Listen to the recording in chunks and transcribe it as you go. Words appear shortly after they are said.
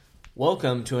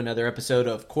Welcome to another episode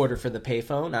of Quarter for the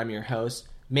Payphone. I'm your host,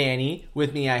 Manny.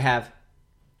 With me I have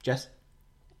Jess.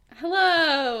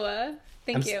 Hello.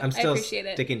 Thank you. I'm still I appreciate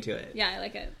it. sticking to it. Yeah, I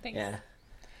like it. Thanks. Yeah.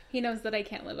 He knows that I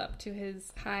can't live up to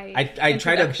his high I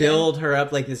try to build her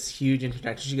up like this huge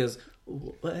introduction. She goes,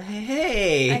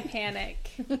 hey. I panic.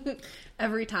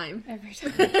 Every time.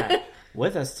 Okay.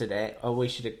 With us today. Oh,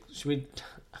 should we...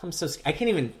 I'm so scared. I can't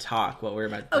even talk what we're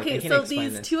about. Okay, I can't so explain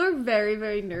these this. two are very,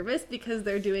 very nervous because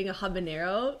they're doing a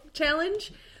habanero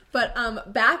challenge. But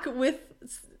back with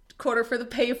Quarter for the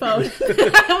Payphone.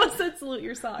 I almost said salute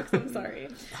your socks. I'm sorry.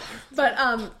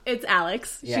 But it's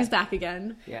Alex. Yeah. She's back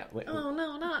again. Yeah. Oh,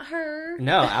 no, not her.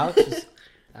 No, Alex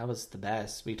that was the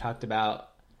best. We talked about...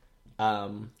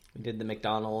 we did the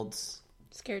McDonald's...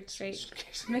 Scared straight.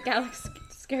 McAlex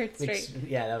scared straight.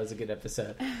 Yeah, that was a good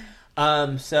episode.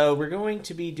 So we're going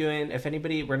to be doing, if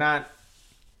anybody, we're not...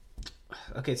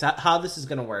 Okay, so how this is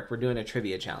going to work, we're doing a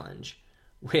trivia challenge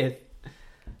with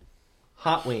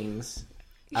hot wings.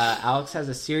 Alex has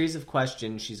a series of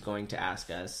questions she's going to ask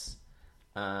us.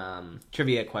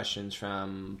 Trivia questions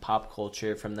from pop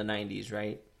culture from the 90s,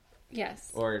 right?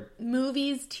 Yes. Or...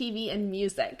 Movies, TV, and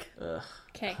music.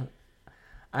 Okay.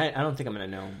 I don't think I'm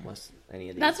going to know any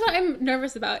of these. That's what I'm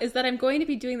nervous about, is that I'm going to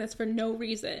be doing this for no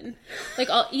reason. Like,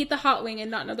 I'll eat the hot wing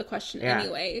and not know the question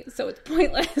anyway, so it's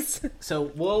pointless. So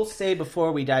we'll say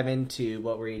before we dive into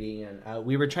what we're eating, and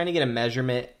we were trying to get a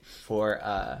measurement for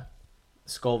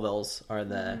Scovilles, or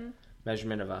the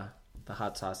measurement of the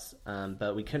hot sauce,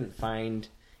 but we couldn't find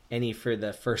any for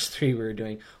the first three we were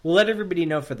doing. We'll let everybody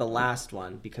know for the last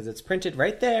one, because it's printed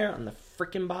right there on the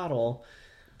freaking bottle.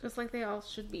 Just like they all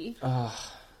should be. Oh,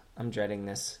 I'm dreading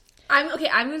this.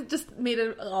 I'm just made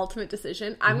an ultimate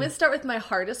decision. I'm going to start with my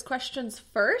hardest questions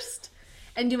first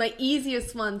and do my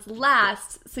easiest ones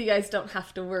last so you guys don't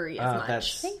have to worry as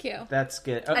much. Thank you. That's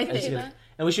good. I that's think good.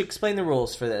 And we should explain the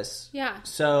rules for this. Yeah.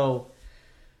 So,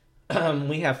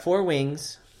 we have 4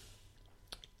 wings.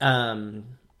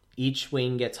 Each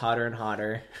wing gets hotter and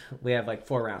hotter. We have like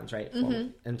 4 rounds, right? 4.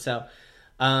 And so,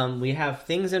 we have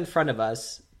things in front of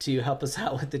us to help us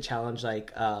out with the challenge,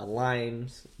 like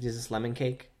limes. Is this lemon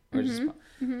cake? Or just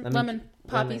Lemon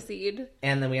poppy seed.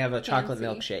 And then we have a chocolate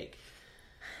milkshake.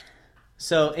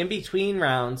 So in between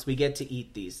rounds, we get to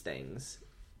eat these things.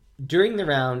 During the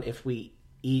round, if we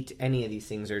eat any of these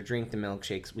things or drink the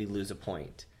milkshakes, we lose a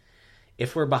point.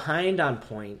 If we're behind on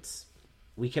points,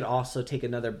 we can also take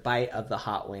another bite of the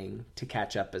hot wing to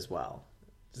catch up as well.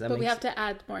 But we have to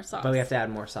add more sauce. But we have to add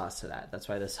more sauce to that. That's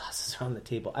why the sauces are on the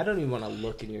table. I don't even want to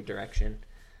look in your direction.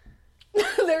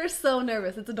 They're so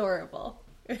nervous. It's adorable.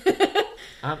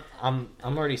 I'm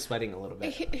already sweating a little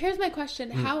bit. Here's my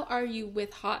question. How are you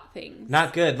with hot things?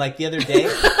 Not good. Like the other day,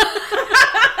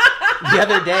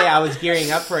 I was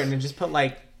gearing up for it and just put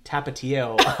like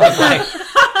Tapatio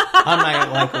on my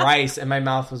like rice, and my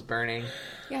mouth was burning.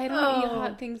 Yeah, I don't eat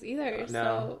hot things either. No.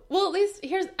 So, well, at least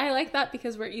I like that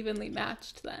because we're evenly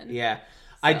matched then. Yeah, so.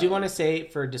 I do want to say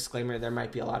for a disclaimer, there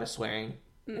might be a lot of swearing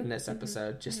in this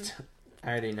episode. Just I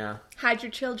already know. Hide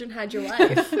your children, hide your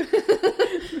wife.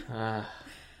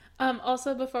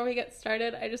 Also, before we get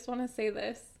started, I just want to say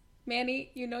this.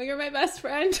 Manny, you know you're my best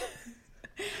friend.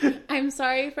 I'm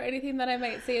sorry for anything that I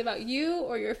might say about you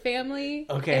or your family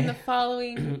in the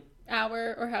following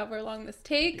hour or however long this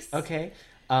takes. Okay.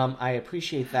 I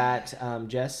appreciate that,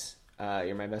 Jess.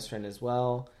 You're my best friend as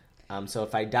well. So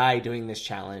if I die doing this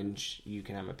challenge, you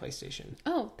can have my PlayStation.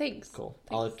 Oh, thanks. Cool.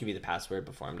 Thanks. I'll give you the password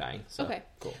before I'm dying. So, okay.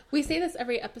 Cool. We say this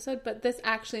every episode, but this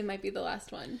actually might be the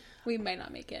last one. We might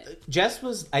not make it. Jess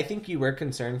was, I think you were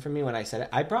concerned for me when I said it.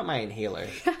 I brought my inhaler.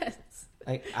 Yes.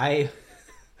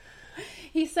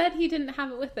 He said he didn't have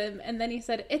it with him, and then he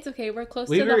said, it's okay, we're close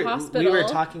to the hospital. We were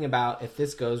talking about, if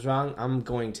this goes wrong, I'm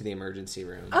going to the emergency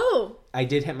room. Oh. I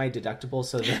did hit my deductible,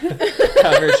 so the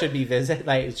cover should be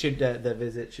the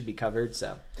visit should be covered,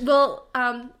 so. Well,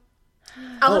 I'll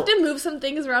have to move some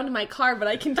things around in my car, but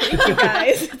I can take you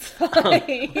guys. It's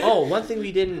fine. One thing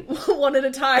we didn't... One at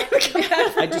a time.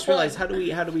 I just realized, how do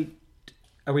we...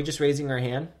 Are we just raising our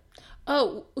hand?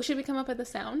 Oh, should we come up with a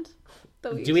sound?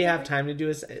 Do we have time to do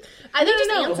a... I think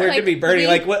no. We're going to be burning.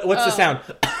 What's the sound?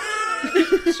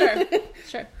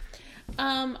 Sure.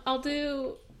 I'll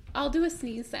do a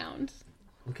sneeze sound.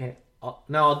 Okay. I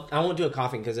won't do a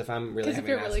coughing, because if I'm really having if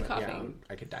you're an really asthma, coughing,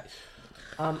 I could die.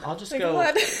 I'll just Thank go.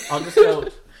 God. I'll just go.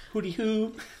 Hooty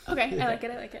hoo. Okay, I like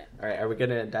it. All right, are we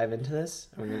gonna dive into this?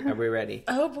 Are we ready?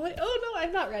 Oh boy! Oh no,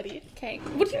 I'm not ready. Okay.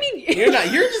 What do you mean? You're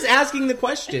not. You're just asking the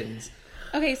questions.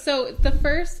 Okay, so the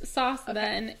first sauce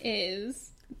then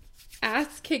is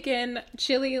ass kickin'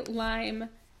 chili lime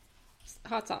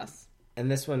hot sauce. And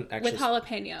this one actually... With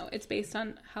jalapeno. It's based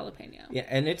on jalapeno. Yeah,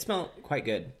 and it smelled quite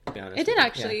good, to be honest. It did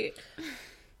actually. Yeah.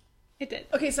 It did.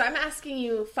 Okay, so I'm asking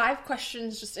you 5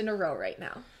 questions just in a row right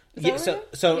now. Yeah, so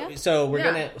we're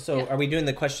gonna... So are we doing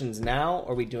the questions now,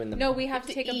 or are we doing the... No, we have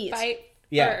to take a bite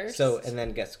first. And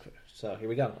then guess... So here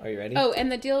we go. Are you ready? Oh,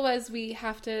 and the deal was we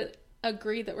have to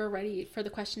agree that we're ready for the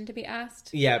question to be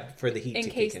asked. Yeah, for the heat in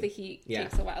case the heat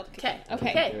takes a while to kick in.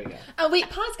 Okay. Here we go. Oh, wait,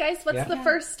 pause, guys. What's the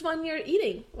first one you're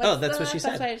eating? That's what she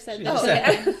said. That's what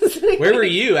I said. Okay. Where were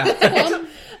you at?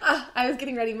 I was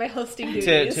getting ready my hosting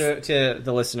duties. To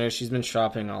the listeners, she's been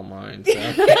shopping online, so...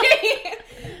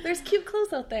 There's cute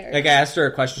clothes out there. Like, I asked her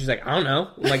a question, she's like, I don't know.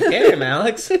 I'm like, damn,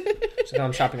 Alex. She's like,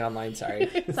 I'm shopping online, sorry.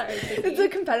 Sorry. It's a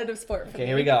competitive sport for me.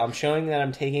 Here we go. I'm showing that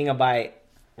I'm taking a bite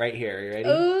right here. Are you ready?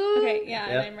 Ooh. Okay, yeah,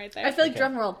 and I'm right there. I feel like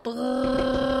drum roll.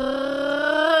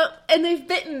 And they've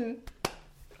bitten.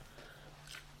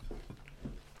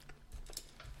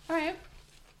 All right.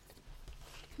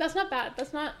 That's not bad.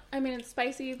 That's not... I mean, it's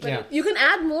spicy, but you can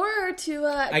add more to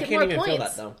I get can't more even points. feel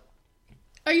that, though.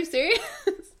 Are you serious?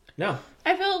 No.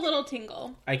 I feel a little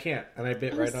tingle. I can't, and I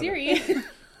bit right on serious. it.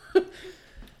 Do you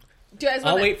guys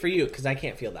I'll wait for you, because I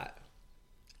can't feel that.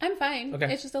 I'm fine.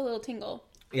 Okay. It's just a little tingle.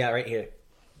 Yeah, right here.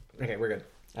 Okay, we're good.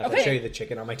 I'll show you the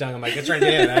chicken on my tongue. I'm like, it's right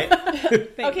there, right?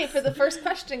 Okay, for the first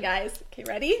question, guys. Okay,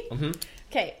 ready? Mm-hmm.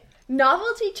 Okay.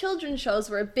 Novelty children's shows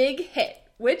were a big hit.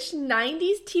 Which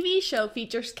 90s TV show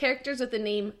features characters with the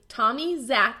name Tommy,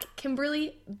 Zach,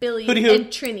 Kimberly, Billy, and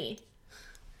Trini?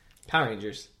 Power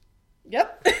Rangers.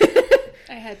 Yep.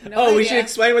 I had no idea. We should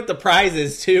explain what the prize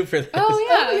is, too, for this. Oh,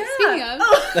 yeah. Speaking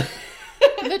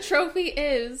of, the trophy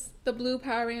is the Blue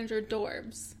Power Ranger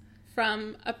Dorbs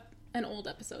from an old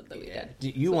episode that we did.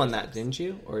 You won that, didn't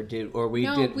you? Or we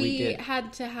no, did? We did.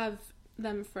 Had to have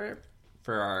them for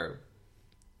our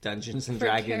Dungeons and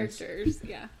Dragons characters.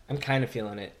 Yeah, I'm kind of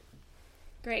feeling it.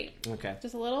 Great. Okay.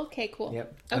 Just a little. Okay, cool.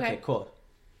 Yep. Okay, cool.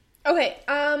 Okay.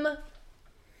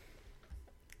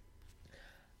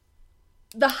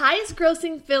 The highest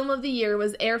grossing film of the year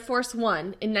was Air Force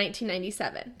One in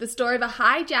 1997. The story of a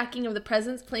hijacking of the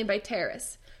president's plane by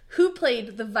terrorists. Who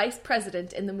played the vice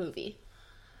president in the movie?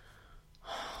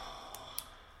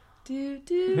 Who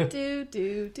played the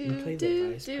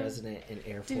vice president in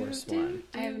Air Force One?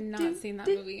 I have not seen that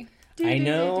movie. I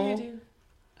know.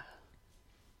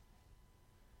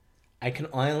 I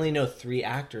only know 3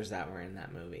 actors that were in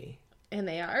that movie. And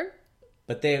they are?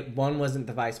 But one wasn't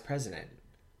the vice president.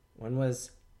 One was...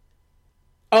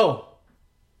 Oh!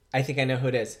 I think I know who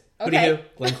it is. Okay. Who?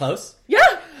 Glenn Close?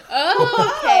 Yeah!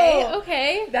 Oh,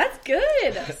 okay. That's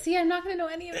good. See, I'm not going to know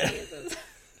any of these.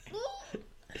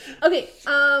 Okay,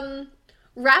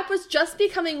 rap was just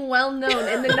becoming well known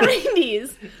in the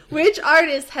 90s. Which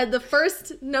artist had the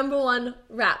first #1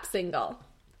 rap single?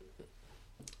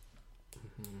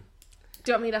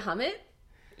 Do you want me to hum it?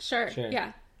 Sure.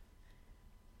 Yeah.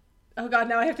 Oh god,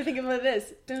 now I have to think of what it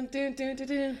is. Dun, dun, dun, dun,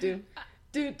 dun, dun.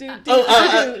 Achoo!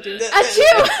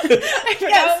 I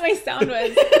forgot what my sound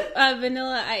was.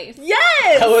 Vanilla Ice.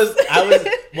 Yes! I was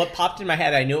what popped in my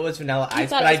head, I knew it was Vanilla Ice,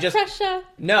 but I just... Pressure.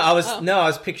 I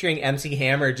was picturing MC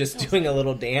Hammer just doing a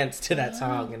little dance to that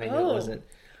song, and I knew it wasn't.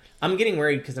 I'm getting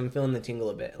worried because I'm feeling the tingle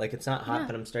a bit. Like, it's not hot,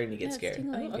 but I'm starting to get scared.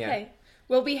 Okay.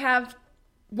 Well, we have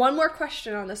one more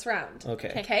question on this round.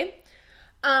 Okay.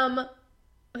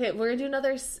 Okay, we're gonna do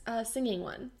another singing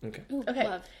one. Okay. Ooh, okay.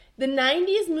 Love. The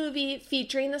 90s movie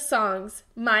featuring the songs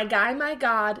My Guy, My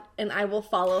God, and I Will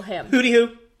Follow Him. Hootie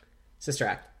Hoo. Sister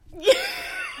Act.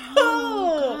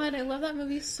 Oh, God, I love that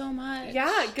movie so much.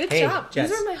 Yeah, good hey, job. Jess,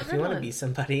 These are my hard if you want to ones. be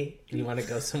somebody and you want to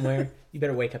go somewhere, you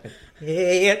better wake up and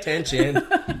pay attention.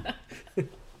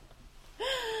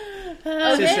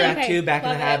 Sister Act 2, Back in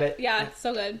the Habit. Yeah,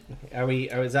 so good.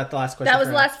 Is that the last question? That was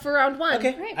the last for round 1.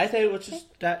 Okay, Right. I say we'll just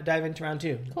dive into round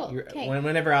 2. Cool. Okay.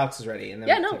 Whenever Alex is ready. And then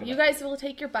Yeah, we'll no, take a you bite. guys will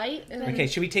take your bite. And then... Okay,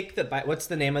 should we take the bite? What's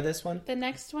the name of this one? The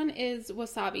next one is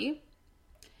wasabi,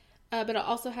 but it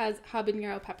also has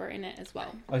habanero pepper in it as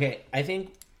well. Okay, I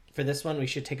think for this one we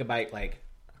should take a bite like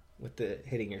with the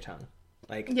hitting your tongue.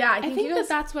 Like, yeah, I think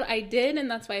that's what I did, and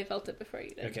that's why I felt it before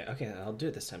you did. Okay, I'll do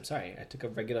it this time. Sorry, I took a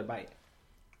regular bite.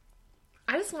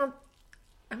 I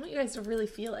want you guys to really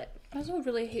feel it. I also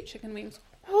really hate chicken wings.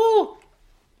 Oh!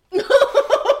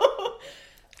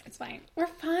 It's fine. We're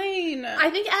fine. I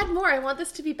think add more. I want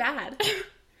this to be bad.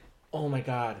 Oh my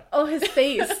god. Oh, his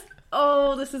face.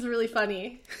 Oh, this is really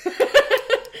funny.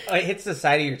 Oh, it hits the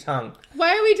side of your tongue.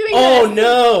 Why are we doing Oh this?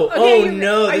 no! Okay, Oh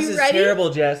no! are This you is ready?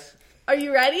 terrible, Jess. Are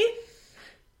you ready?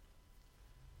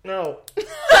 No.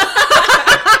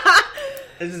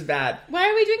 This is bad. Why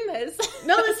are we doing this?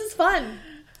 No, this is fun.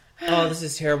 Oh, this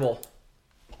is terrible.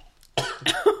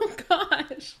 Oh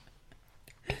gosh.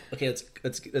 Okay,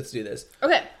 let's do this.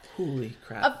 Okay. Holy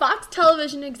crap. A Fox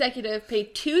television executive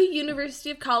paid 2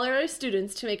 University of Colorado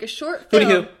students to make a short film.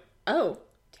 Who? Oh.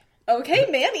 Okay,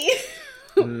 Manny.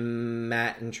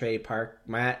 Matt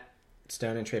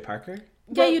Stone and Trey Parker?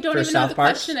 Yeah, you don't even know what the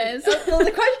question is. Well,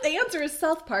 the answer is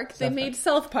South Park. They made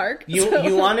South Park.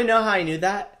 You want to know how I knew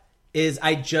that? Is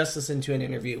I just listened to an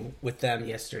interview with them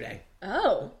yesterday.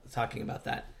 Oh. Talking about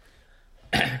that.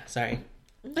 Sorry.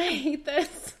 I hate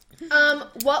this.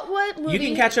 What movie? You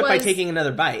can catch up by taking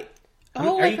another bite.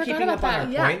 Oh, Are I you forgot keeping about up on that.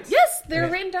 our Yeah. points? Yes, they're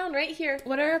Okay. written down right here.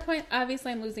 What are our points?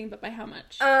 Obviously, I'm losing, but by how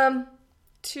much?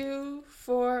 2,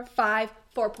 4, 5,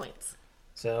 4 points.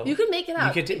 So You can make it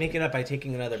up. You could make it up by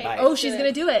taking another bite. Oh, she's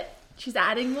gonna do it. She's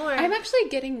adding more. I'm actually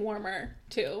getting warmer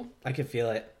too. I could feel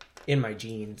it in my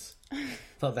jeans.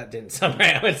 Thought that didn't sound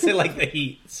right. I would say like the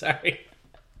heat. Sorry.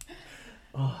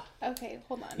 Okay,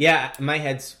 hold on. Yeah, my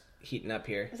head's heating up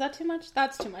here. Is that too much?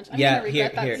 That's too much. I'm Yeah, gonna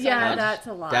regret here. that so Yeah, much. that's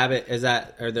a lot. Dab it.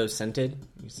 Are those scented?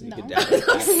 You No. could dab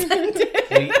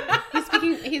it.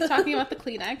 He's talking about the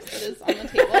Kleenex that is on the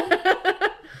table.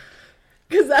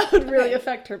 Because that would really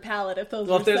affect her palate if those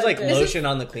Well, were if there's like scented. lotion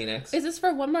on the Kleenex. Is this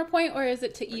for one more point or is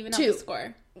it to even out 2. the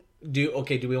score? Do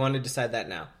we want to decide that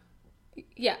now?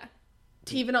 Yeah.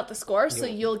 To even out the score, so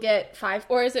you'll get 5.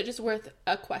 Or is it just worth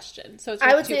a question? So it's I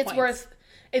worth would 2 say it's points. worth.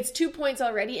 It's 2 points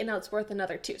already, and now it's worth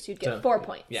another 2, so you'd get So, 4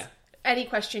 points. yeah. Any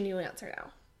question you answer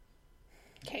now.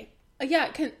 Okay.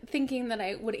 Yeah, thinking that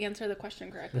I would answer the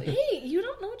question correctly. Hey, you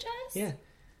don't know, Jess? Yeah.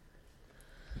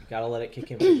 Gotta let it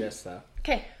kick in for Jess, though.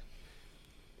 Okay.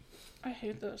 I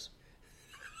hate this.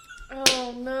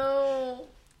 Oh no.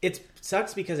 It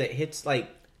sucks because it hits like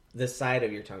the side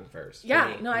of your tongue first. for Yeah,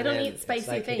 me, no, I and don't then eat spicy it's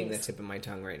like hitting the things. tip of my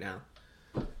tongue right now.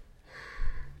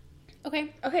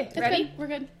 Okay. Okay, It's ready? good. We're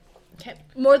good. Okay.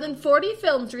 More than 40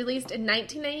 films released in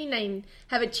 1999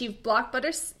 have achieved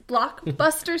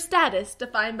blockbuster status,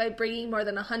 defined by bringing more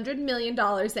than $100 million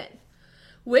in.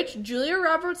 Which Julia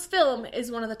Roberts film is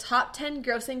one of the top 10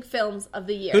 grossing films of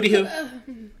the year? Hootie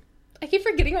hoo. I keep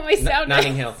forgetting what my sound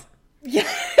Notting is. Hill.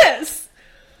 Yes!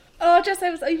 Oh, Jess, I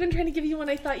was even trying to give you one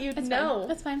I thought you'd That's know. fine.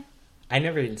 That's fine. I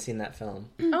never even seen that film.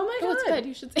 Oh my Oh, it's god. good.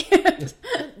 You should say it.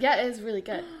 Yeah, it is really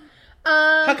good.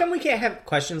 How come we can't have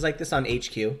questions like this on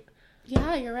HQ?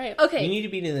 Yeah, you're right. Okay. You need to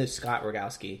be in the Scott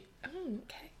Rogowski.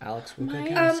 Okay. Alex My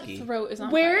Rogowski. throat is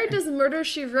on Where fire. does Murder,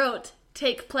 She Wrote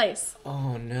take place?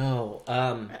 Oh no.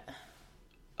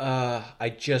 I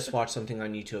just watched something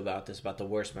on YouTube about this, about the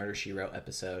worst Murder She Wrote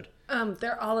episode.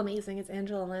 They're all amazing. It's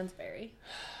Angela Lansbury.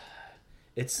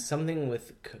 It's something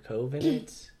with Cove in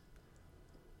it.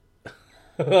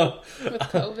 With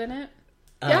Cove in it?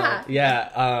 Yeah.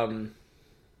 Yeah.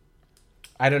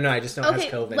 I don't know. I just know it has Okay,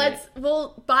 Cove in it.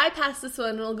 we'll bypass this one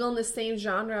and we'll go in the same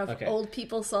genre of Okay. old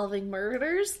people solving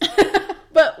murders.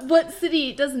 But what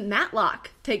city does Matlock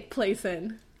take place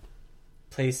in?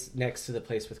 Place next to the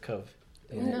place with Cove.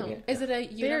 No. Yeah. Is it a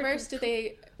universe? Do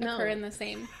they No. occur in the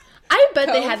same? I bet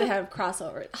they Cove? had to have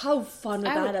crossover. How fun would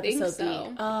I that would think episode so.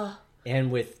 be? Oh.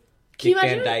 And with Can you Dick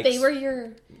imagine Van if Dyke's they were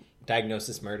your...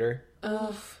 Diagnosis Murder.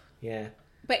 Oh. Yeah.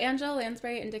 But Angela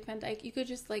Lansbury and Dick Van Dyke, you could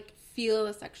just like feel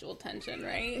the sexual tension,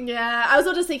 right? Yeah, I was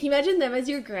about to say, can you imagine them as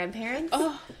your grandparents?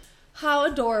 Oh, How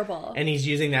adorable. And he's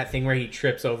using that thing where he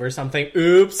trips over something.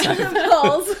 Oops.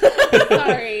 Balls.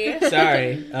 sorry.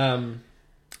 Sorry.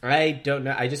 I don't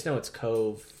know. I just know it's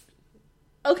Cove.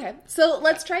 Okay, so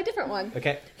let's try a different one.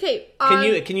 Okay. Okay.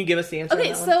 Can you give us the answer?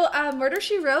 Okay, on that one? so Murder,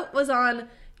 She Wrote was on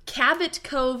Cabot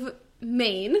Cove,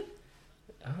 Maine.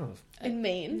 Oh. In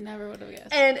Maine. Never would have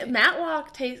guessed. And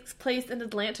Matlock takes place in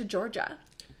Atlanta, Georgia.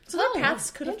 So their paths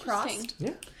could have interesting. crossed. Yeah.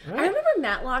 All I right. remember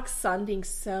Matlock's son being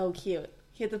so cute.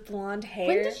 He had the blonde hair.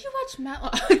 When did you watch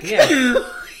Matlock? Yeah. You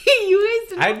guys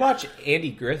didn't... I'd watch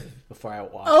Andy Griffith before I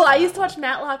watched. Oh, I that used to one. watch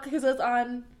Matlock because it was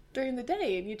on during the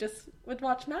day, and you just would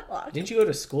watch Matlock. Didn't you go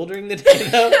to school during the day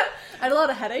though? I had a lot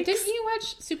of headaches. Didn't you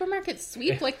watch Supermarket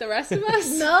Sweep like the rest of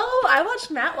us? No, I watched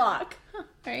Matlock. All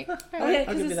right. All Okay, right.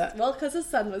 I'll give you that. Well, because his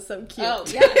son was so cute. Oh,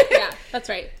 yeah. Yeah, that's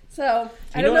right. So,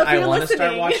 I You don't know know what if I you're want to listening.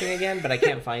 start watching again, but I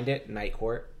can't find it? Night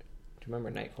Court. Do you remember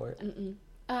Night Court?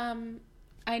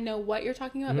 I know what you're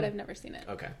talking about, but I've never seen it.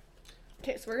 Okay.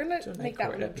 Okay, so we're going So to make Night that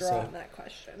Court one a draw episode. on that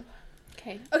question.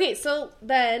 Okay. Okay, so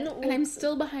then... And I'm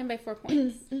still behind by 4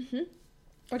 points.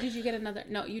 Or did you get another?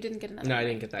 No, you didn't get another. No, I one,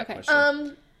 didn't get that okay.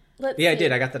 question. Let's Yeah, I see.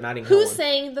 did. I got the Notting Hill Who one.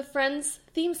 sang the Friends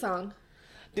theme song?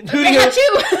 Who I do you? got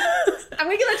you! I'm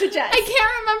going to give that to Jess. I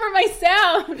can't remember my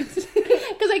sound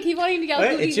because I keep wanting to yell. What?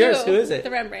 Who It's E yours. Who is it?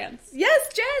 The Rembrandts. Yes,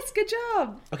 Jess, good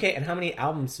job. Okay, and how many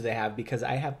albums do they have? Because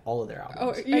I have all of their Oh,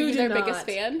 albums. are you do their not. biggest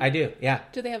fan? I do. Yeah.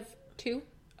 Do they have 2?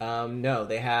 No,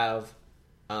 they have.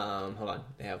 Hold on.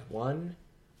 They have 1,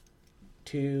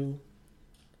 2,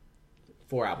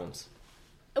 4 albums.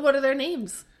 What are their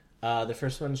names? The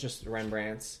first one's just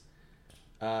Rembrandt's.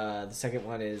 The second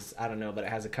one is, I don't know, but it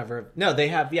has a cover of... No, they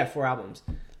have, 4 albums.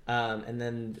 And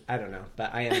then, I don't know,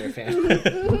 but I am their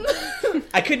fan.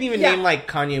 I couldn't even name, like,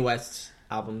 Kanye West's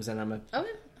albums, and I'm a... Okay.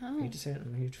 I hate to say it,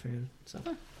 I'm a huge fan, so...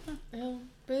 Oh,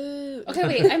 boo. Okay,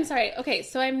 wait, I'm sorry. Okay,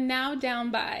 so I'm now down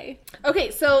by...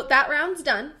 Okay, so that round's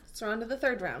done. So we're on to the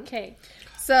third round. Okay.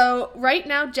 So right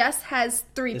now, Jess has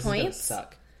 3 This points. is gonna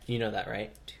suck. You know that,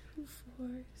 right? 2, 4,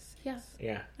 6. Yeah,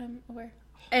 Yeah. I'm aware.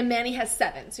 And Manny has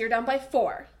 7. So you're down by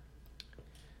 4.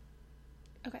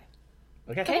 Okay.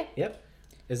 Okay. Yep.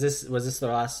 Was this the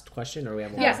last question, or we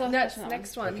have one? Yeah, more?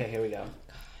 next one. Okay, here we go.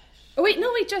 Oh, wait,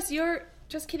 Jess, you're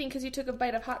just kidding because you took a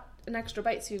bite of an extra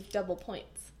bite, so you have double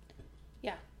points.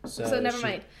 Yeah. So never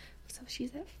mind. So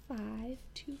she's at 5,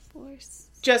 2, 4, 6.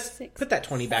 Just put that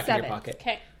 20 back in 7. your pocket.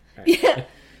 Okay. Right. Yeah.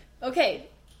 Okay.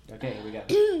 Okay, here we go.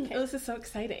 Oh, this is so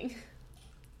exciting.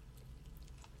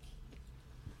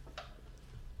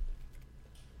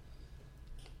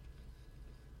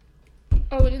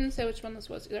 Oh, we didn't say which one this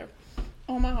was either.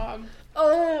 Oh my god.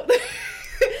 Oh,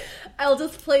 I'll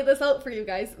just play this out for you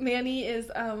guys. Manny is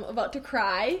about to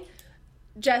cry.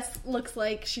 Jess looks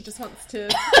like she just wants to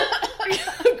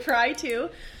cry too.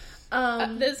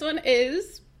 This one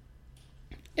is...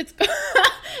 It's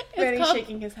Manny's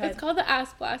shaking his head. It's called the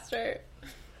Ass Blaster.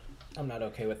 I'm not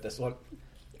okay with this one.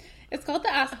 It's called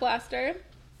the Ass Blaster.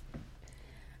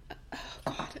 Oh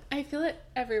god, I feel it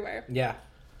everywhere. Yeah.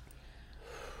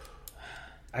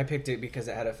 I picked it because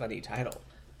it had a funny title.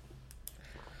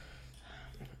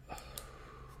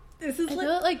 This is I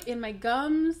feel it like in my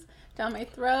gums, down my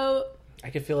throat. I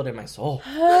could feel it in my soul.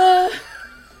 Oh,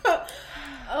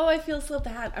 I feel so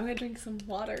bad. I'm gonna drink some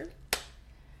water.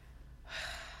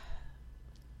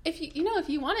 If if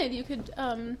you wanted, you could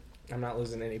I'm not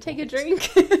losing any take a points.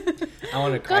 drink. I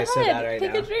want to Go cry so ahead, bad right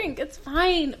take now. a drink. It's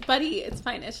fine, buddy. It's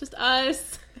fine. It's just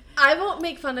us. I won't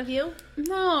make fun of you.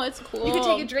 No, it's cool. You can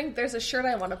take a drink. There's a shirt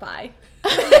I want to buy.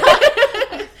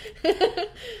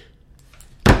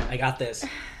 I got this.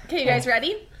 Okay, you guys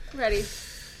ready? Ready?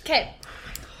 Okay.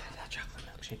 That chocolate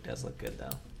milkshake does look good, though.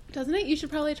 Doesn't it? You should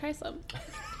probably try some.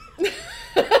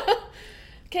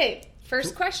 Okay,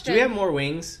 first question. Do we have more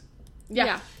wings?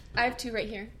 Yeah. I have 2 right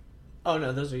here. Oh,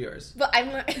 no, those are yours. But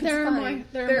I'm not. There are more.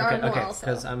 There are more Okay, also.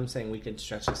 because I'm saying we could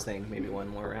stretch this thing maybe one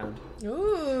more round.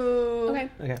 Ooh.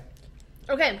 Okay.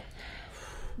 Okay.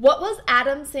 What was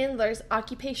Adam Sandler's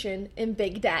occupation in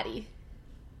Big Daddy?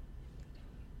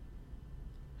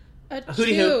 A Hootie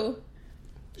 2. Hoop.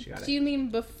 She got Do it. you mean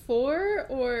before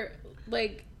or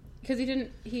like because he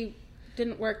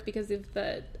didn't work because of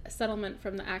the settlement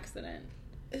from the accident,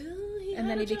 Ooh, and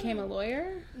then he became a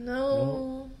lawyer?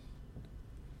 No.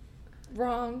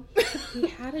 Wrong. He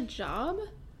had a job.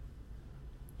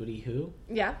 Hootie who?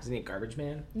 Yeah. Isn't he a garbage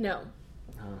man? No.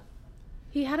 Oh.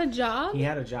 He had a job. He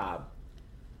had a job.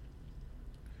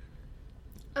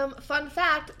 Fun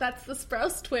fact, that's the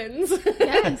Sprouse twins.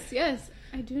 Yes,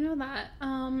 I do know that.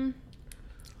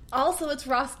 Also, it's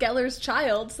Ross Geller's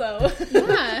child, so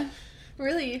Yeah.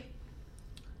 really.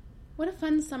 What a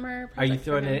fun summer project Are you for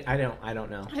throwing him. it? I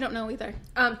don't know. I don't know either.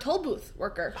 Toll booth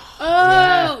worker.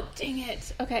 Oh, Yeah. dang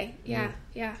it. Okay, yeah.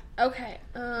 Okay.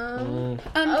 Mm.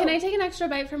 Can I take an extra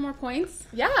bite for more points?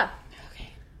 Yeah. Okay.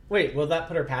 Wait, will that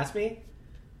put her past me?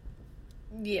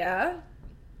 Yeah.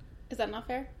 Is that not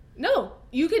fair? No,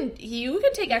 you can take You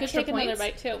could extra take points. another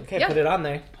bite too. Okay, Yeah. put it on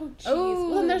there. Oh, jeez. Oh.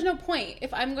 Well, then there's no point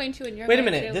if I'm going to and you're Wait a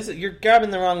going minute. to. You're grabbing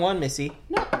the wrong one, Missy.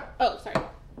 No. Oh, sorry.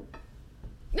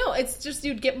 No, it's just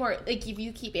you'd get more. Like if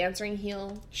you keep answering,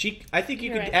 he'll. I think you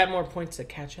You're could right. add more points to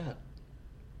catch up.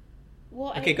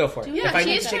 Well, Okay, go for it. Yeah, if I she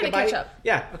need is to take trying a to catch bite, up.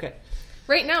 yeah, okay.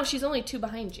 Right now, she's only 2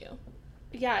 behind you.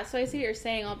 Yeah, so I see what you're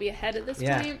saying. I'll be ahead at this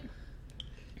Yeah. point.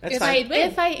 That's If fine.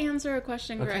 if I answer a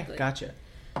question Okay, correctly. gotcha.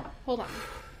 Hold on.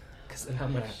 Because then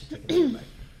I'm gonna have to take another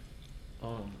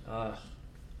bite.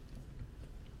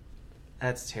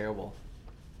 That's terrible.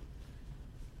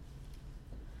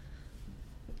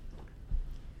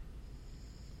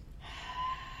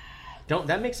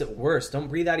 That makes it worse. Don't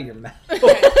breathe out of your mouth.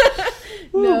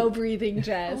 No breathing,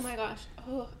 Jess. Oh my gosh.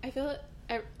 Oh, I feel it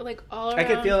like all around. I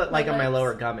can feel it like on my legs.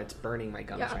 lower gum. It's burning my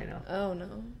gums Yeah. right now. Oh no.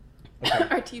 Okay.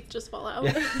 Our teeth just fall out.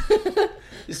 Yeah.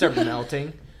 You start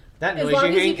melting. That As noise long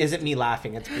you're as hearing you- isn't me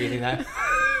laughing. It's breathing out.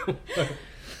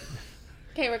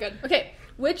 Okay, we're good. Okay,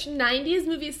 which 90s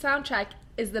movie soundtrack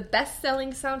is the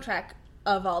best-selling soundtrack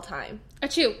of all time?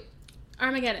 Achoo.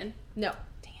 Armageddon. No.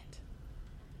 Dang it.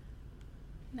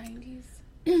 90s.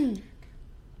 Do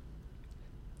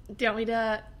you want me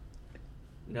to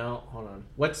No, hold on.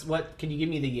 What? Can you give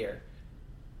me the year?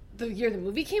 The year the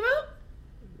movie came out?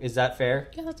 Is that fair?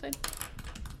 Yeah, that's fine.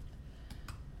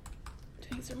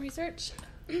 Doing some research.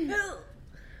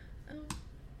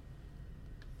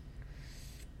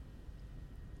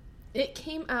 It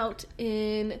came out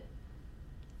in...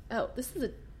 Oh, this is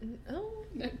a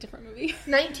different movie.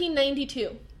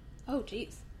 1992. Oh,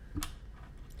 jeez.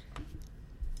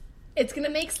 It's gonna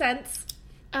make sense.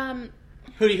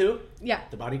 Hootie Who? Yeah.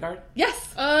 The Bodyguard?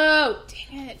 Yes! Oh,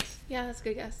 dang it. Yeah, that's a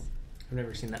good guess. I've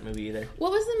never seen that movie either.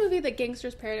 What was the movie that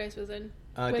Gangster's Paradise was in?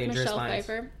 With Dangerous Michelle Minds.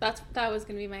 Pfeiffer. That was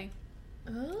gonna be my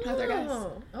other guess.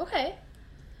 Okay.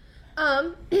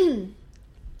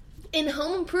 In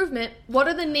Home Improvement, what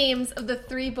are the names of the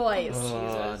three boys?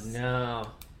 Oh, Jesus. no.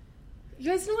 You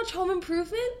guys don't watch Home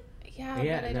Improvement? Yeah,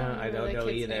 Yeah, but I no, don't I remember don't the know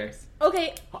kids' either. names.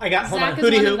 Okay. I got, hold Zach on. is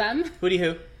Hootie one Who? of them. Hootie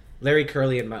Who? Larry,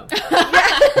 Curly, and Moe.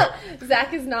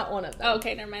 Zach is not one of them. Oh,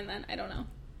 okay, never mind then. I don't know.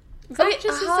 Zach Okay,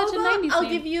 just is how such a about 90s I'll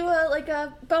name. give you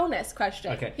a bonus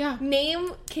question. Okay. Yeah.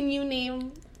 Can you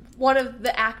name one of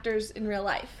the actors in real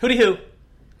life? Hootie Who?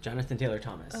 Jonathan Taylor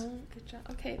Thomas. Oh, good job.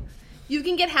 Okay. You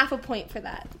can get half a point for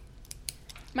that.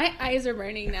 My eyes are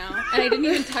burning now, and I didn't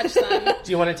even touch them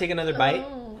Do you want to take another bite?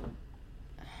 Oh.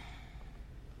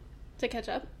 to catch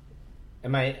up.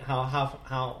 Am I how?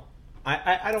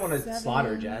 I don't want to 7.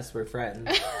 slaughter Jess. We're friends.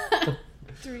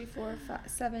 3, 4, 5,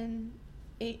 7,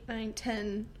 8, 9,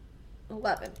 10,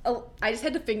 11. Oh, I just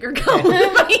had to finger count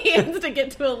with my hands to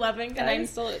get to 11, guys. And I'm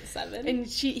still at 7.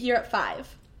 And you're at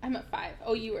 5. I'm at 5.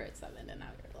 Oh, you were at 7, and now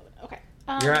you're at 11. Okay.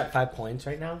 You're at 5 points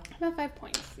right now. I'm at 5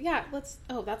 points. Yeah, let's...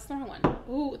 Oh, that's the wrong one.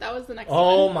 Ooh, that was the next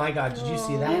Oh one. my god! Did you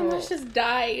see I that? almost just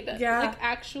died. Yeah. Like,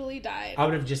 actually died. I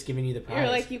would have just given you the prize. You're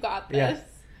like, you got this.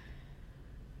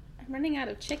 Yeah. I'm running out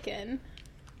of chicken.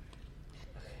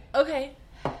 Okay.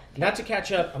 Not to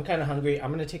catch up. I'm kind of hungry.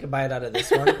 I'm gonna take a bite out of this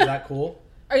one. Is that cool?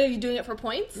 Are you doing it for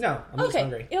points? No, I'm just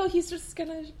hungry. Oh, he's just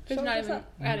gonna There's show not us even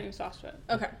up. adding sauce to it.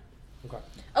 Okay. Okay.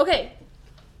 Okay.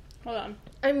 Hold on.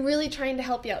 I'm really trying to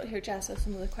help you out here, Jess, with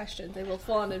some of the questions. I will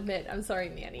full on admit. I'm sorry,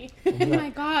 Manny. Oh my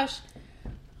gosh.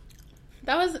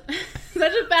 That was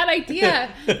such a bad idea.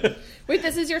 Wait,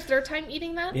 this is your third time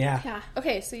eating that? Yeah. Yeah.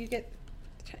 Okay, so you get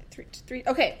 3.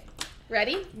 Okay,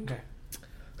 ready? Okay.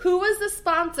 Who was the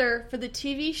sponsor for the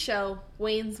TV show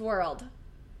Wayne's World?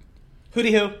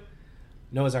 Hootie Who?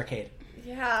 Noah's Arcade.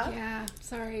 Yeah. Yeah,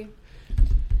 sorry.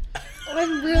 Oh,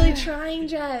 I'm really trying,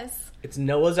 Jess. It's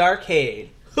Noah's Arcade.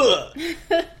 Huh.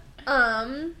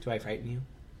 Do I frighten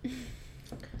you?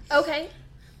 Okay.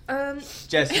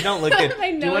 Jess, you don't look good.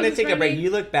 My Do you want to nose take is a break? burning. You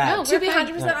look bad. No, To be We're fine.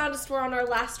 100% honest, we're on our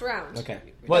last round. Okay.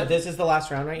 What? This is the last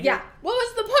round right here? Yeah. What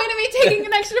was the point of me taking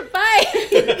an extra bite?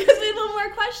 Because we have one more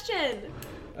question.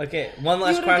 Okay. One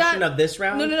last would've question got- of this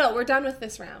round? No. We're done with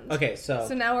this round. Okay, so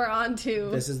So now we're on to...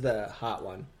 this is the hot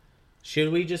one.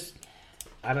 Should we just...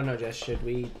 I don't know, Jess. Should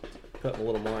we put a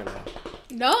little more in there?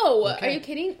 No. Okay. Are you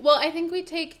kidding? Well, I think we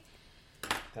take...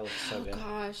 That looks so good.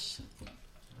 Gosh.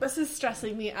 This is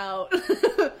stressing me out.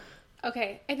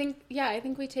 Okay, I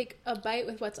think we take a bite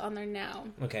with what's on there now.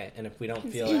 Okay, and if we don't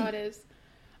And feel see how it... it is.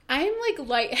 I'm like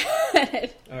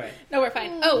lightheaded. All right. No, we're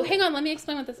fine. Oh, hang on. Let me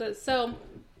explain what this is. So,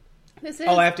 this is...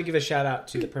 Oh, I have to give a shout out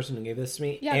to the person who gave this to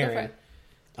me. Yeah, go for Aaron.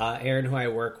 it. Aaron, who I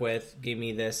work with, gave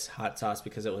me this hot sauce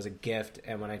because it was a gift.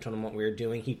 And when I told him what we were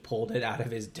doing, he pulled it out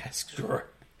of his desk drawer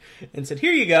and said,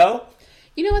 "Here you go."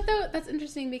 You know what, though? That's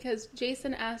interesting because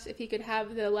Jason asked if he could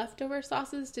have the leftover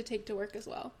sauces to take to work as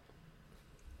well.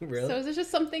 Really? So is this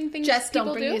just something Jess, people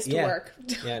don't bring do? these to Yeah. work.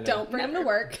 Yeah, no. Don't bring them to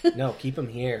work. No, keep him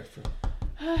here.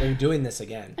 We're doing this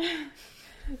again.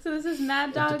 So this is Mad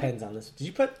It Dog. depends on this. Did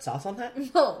you put sauce on that?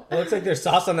 It No. looks like there's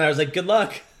sauce on that. I was like, good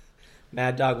luck.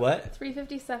 Mad Dog what?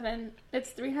 357. It's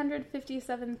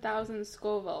 357,000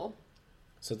 Scoville.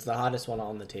 So it's the hottest one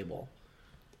on the table.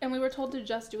 And we were told to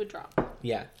just do a drop.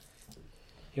 Yeah.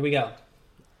 Here we go.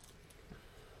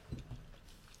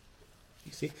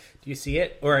 Do you see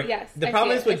it? Or Yes, The I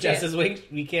problem see is it. with I see Jess's wing,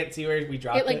 we can't see where we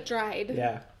dropped it. It like dried.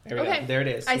 Yeah. There we Okay. go. There it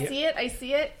is. I see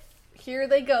it. Here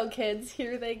they go, kids.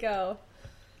 Here they go.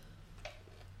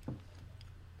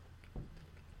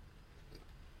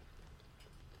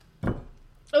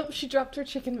 Oh, she dropped her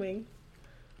chicken wing.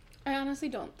 I honestly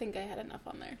don't think I had enough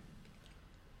on there.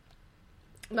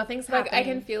 Nothing's Like, happening. I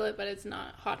can feel it, but it's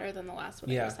not hotter than the last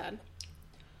one I Yeah. just had.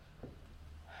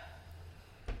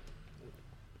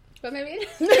 But maybe it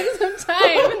takes some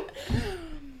time.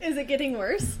 Is it getting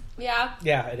worse? Yeah.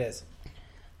 Yeah, it is.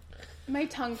 My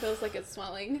tongue feels like it's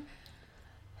swelling.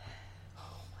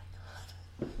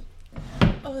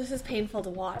 Oh, this is painful to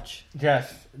watch.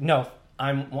 Jess, no,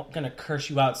 I'm going to curse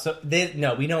you out. So,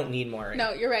 no, we don't need more.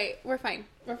 No, you're right. We're fine.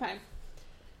 We're fine.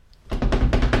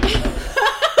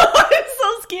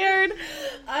 scared.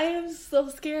 I am so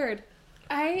scared.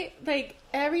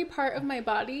 Every part of my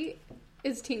body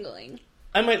is tingling.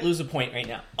 I might lose a point right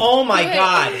now. Oh my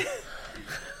God.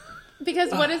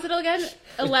 Because what is it again?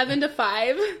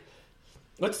 11-5?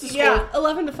 What's the score? Yeah,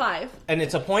 11-5. And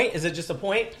it's a point? Is it just a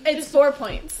point? It's 4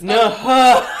 points. No.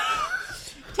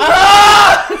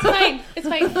 It's fine. It's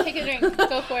fine. Take a drink.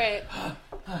 Go for it.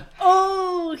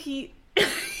 Oh,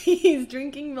 he's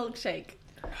drinking milkshake.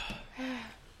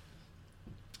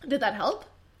 Did that help?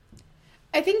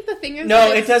 I think the thing is...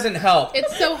 No, it doesn't help.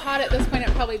 It's so hot at this point,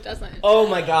 it probably doesn't. Oh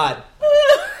my God.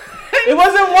 It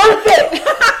wasn't worth it!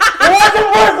 It wasn't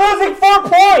worth losing 4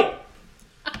 points!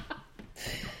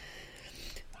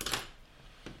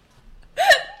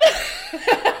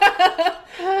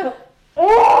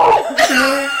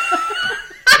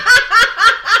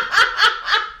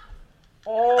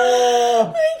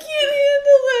 Oh. I can't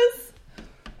handle this.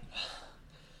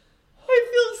 I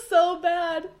feel so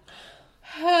bad.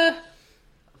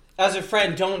 As a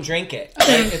friend, don't drink it.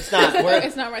 Right? It's not worth it.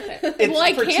 It's not worth it. It's well,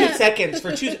 I for can't. 2 seconds.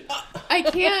 For 2... I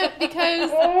can't because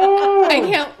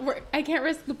I can't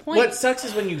risk the point. What sucks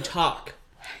is when you talk.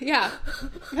 Yeah,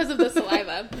 because of the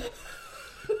saliva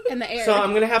and the air. So I'm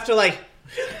going to have to like...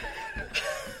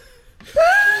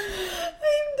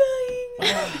 I'm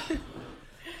dying.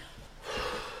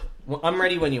 Well, I'm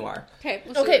ready when you are. Okay,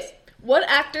 let's do this. Okay, what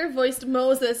actor voiced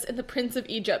Moses in The Prince of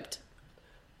Egypt?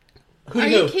 Are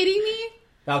you kidding me?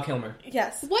 Val Kilmer.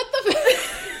 Yes. What the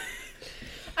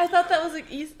I thought that was like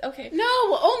easy. Okay. No,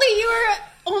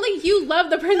 only you love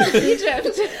the Prince of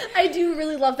Egypt. I do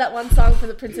really love that one song for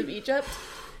The Prince of Egypt.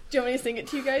 Do you want me to sing it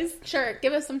to you guys? Sure,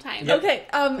 give us some time. Yep. Okay.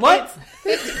 What?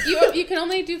 You can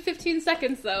only do 15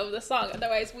 seconds though of the song,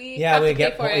 otherwise we have to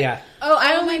pay for it. Yeah. Oh,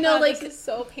 I only know God, like this is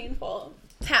so painful.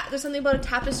 there's something about a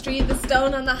tapestry, the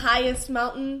stone on the highest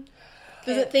mountain.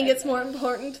 Does it think it's more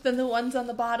important than the ones on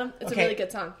the bottom? It's a really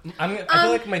good song. I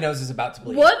feel like my nose is about to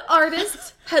bleed. What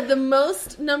artist had the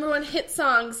most #1 hit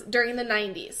songs during the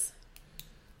 90s?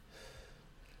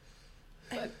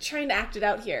 I'm trying to act it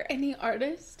out here. Any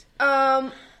artist?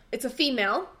 It's a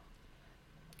female.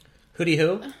 Hootie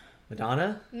Who?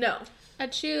 Madonna? No.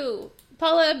 Achoo.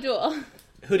 Paula Abdul.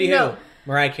 Hootie No. Who?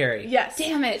 Mariah Carey. Yes.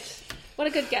 Damn it. What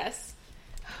a good guess.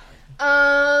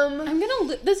 Um, I'm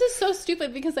gonna this is so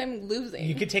stupid because I'm losing.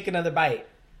 You could take another bite.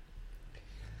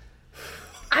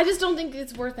 I just don't think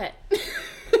it's worth it.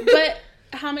 But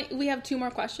how many? We have 2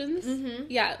 more questions? Mm-hmm.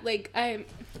 Yeah, like I'm...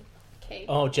 Okay.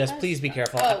 Oh, Jess, please be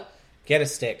careful. Oh. Get a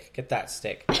stick. Get that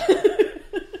stick.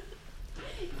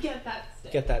 Get that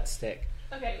stick. Get that stick.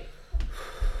 Okay.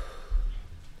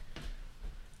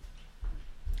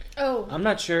 Oh. I'm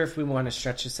not sure if we want to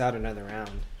stretch this out another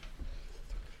round.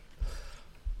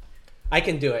 I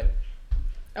can do it.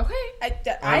 Okay. I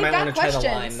might got want to try questions. the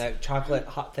line. The chocolate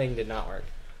hot thing did not work.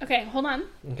 Okay, hold on.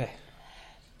 Okay.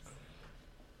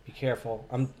 Be careful.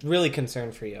 I'm really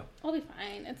concerned for you. I'll be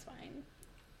fine. It's fine.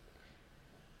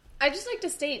 I just like to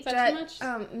state Is that too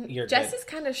much? You're Jess good. is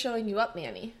kind of showing you up,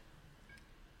 Manny.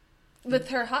 With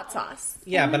her hot sauce.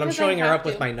 Yeah, Only but I'm 'cause I showing her have up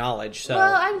with to. my knowledge, so...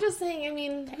 Well, I'm just saying, I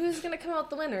mean, who's going to come out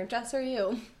the winner, Jess or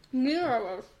you? Neither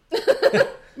of us.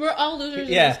 We're all losers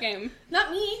in this game.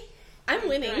 Not me. I'm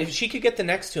winning. If she could get the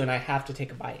next 2 and I have to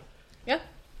take a bite. Yeah.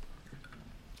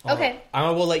 Okay. I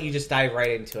will let you just dive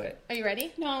right into it. Are you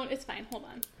ready? No, it's fine. Hold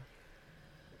on.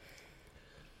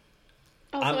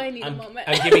 Also, I need a moment.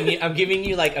 I'm giving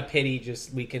you like a pity.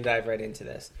 Just we can dive right into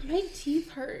this. My teeth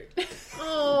hurt.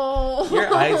 Oh.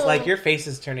 Your eyes, like your face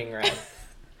is turning red.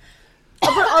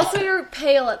 But also you're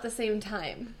pale at the same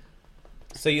time.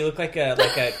 So you look like a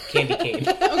candy cane.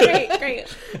 Oh,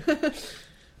 great.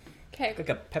 Okay. Like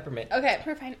a peppermint Okay.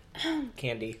 We're fine.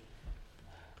 candy.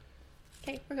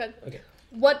 Okay, we're good. Okay.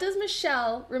 What does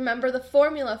Michelle remember the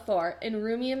formula for in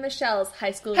Rumi and Michelle's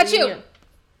high school Achoo! reunion?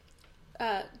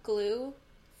 Glue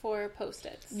for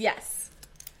Post-its. Yes.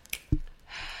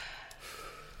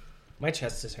 My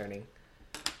chest is hurting.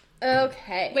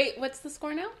 Okay. Wait, what's the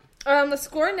score now? The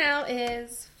score now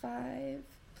is 5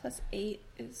 plus 8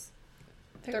 is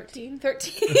 13.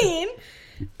 13.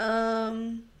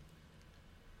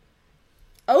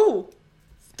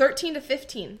 13 to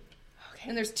 15. Okay.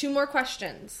 And there's 2 more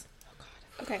questions. Oh, God.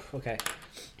 Okay. Okay.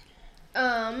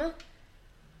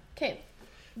 Okay.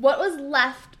 What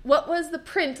was the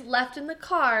print left in the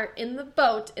car in the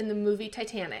boat in the movie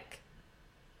Titanic?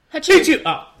 Achoo!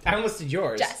 Oh, I almost did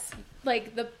yours. Jess.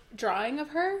 Like the drawing of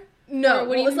her? No, Or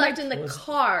what do you was mean left by- in the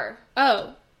car?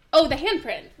 Oh, the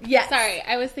handprint. Yes. Sorry,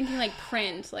 I was thinking like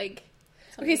print, like.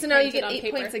 Okay, so now you printed get on 8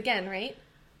 paper. points again, right?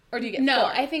 Or do you get No,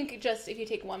 4? I think just if you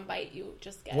take one bite, you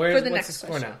just get. Where's For the what's next the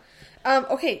score question. now?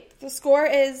 Okay, the score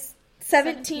is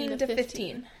 17 to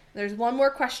 15. There's one more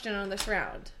question on this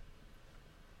round.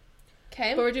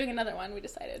 Okay. But we're doing another one, we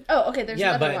decided. Oh, okay, there's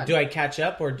another one. Yeah, but do I catch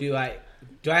up or do I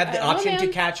have the option to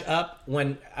catch up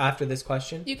after this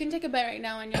question? You can take a bite right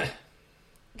now and you'll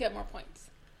get more points.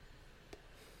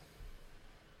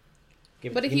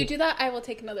 But if you do that, I will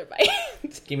take another bite.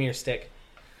 Give me your stick.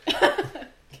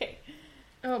 Okay.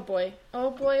 Oh boy. Oh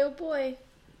boy, oh boy.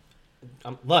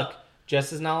 Look,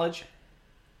 Jess's knowledge.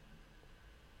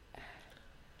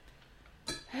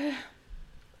 I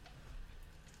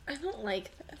don't like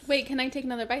this. Wait, can I take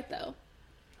another bite, though?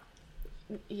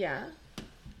 Yeah.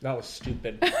 That was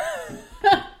stupid.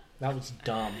 That was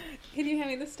dumb. Can you hand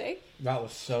me the steak? That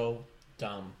was so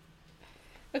dumb.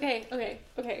 Okay.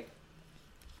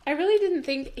 I really didn't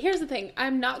think... Here's the thing.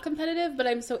 I'm not competitive, but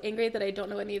I'm so angry that I don't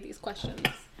know any of these questions.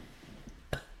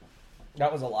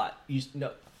 That was a lot.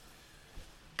 No.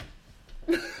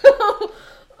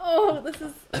 Oh, this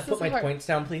is Put my hard. points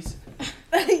down, please.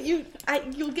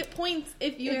 You'll get points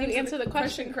if you answer the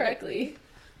question correctly.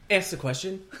 Ask the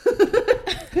question.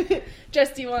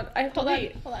 Jess, do you want... I have to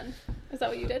wait. Hold on. Is that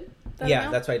what you did?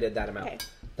 That's why I did that amount. Okay.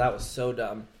 That was so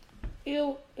dumb.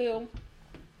 Ew. Oh,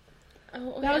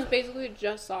 okay. That was basically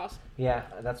just sauce. Yeah,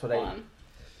 that's what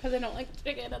Because I don't like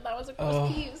chicken, and that was a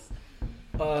gross piece.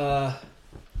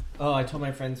 I told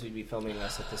my friends we'd be filming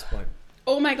this at this point.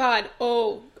 Oh my god.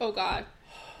 Oh god.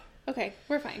 Okay,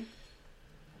 we're fine.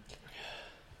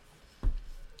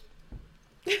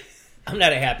 I'm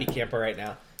not a happy camper right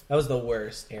now. That was the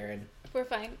worst, Aaron. We're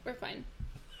fine.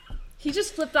 He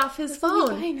just flipped off his This phone.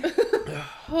 will be fine.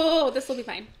 Oh, this will be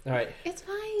fine. All right. It's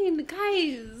fine,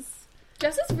 guys.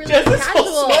 Jess is really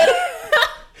casual.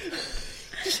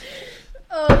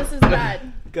 Oh, this is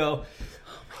bad. Go.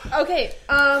 Okay,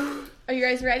 are you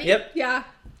guys ready? Yep. Yeah.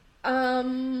 Oh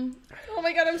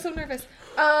my god, I'm so nervous.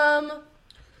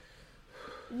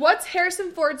 What's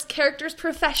Harrison Ford's character's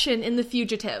profession in The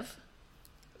Fugitive?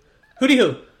 Hooty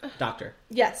hoo. Doctor.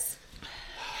 Yes.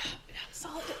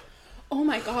 Solid. Oh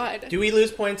my god. Do we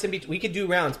lose points we could do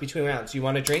rounds between rounds. You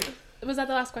want a drink? Was that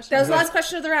the last question? That was the last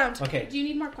question of the round. Okay. Do you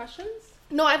need more questions?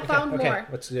 No, I've found more.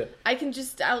 Let's do it. I can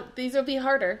just these will be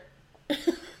harder.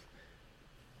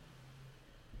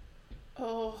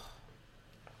 Oh.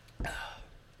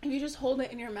 If you just hold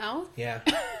it in your mouth? Yeah.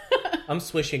 I'm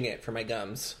swishing it for my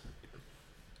gums.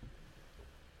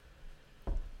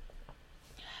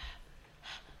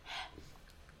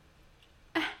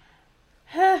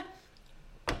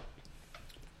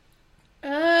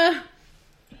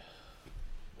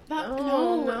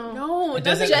 No. It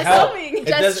doesn't Jess, help.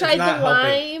 Jess tried the helping.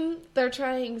 lime. They're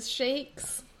trying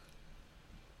shakes.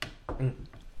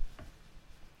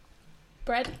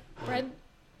 Bread.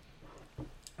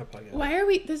 Why are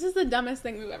we... This is the dumbest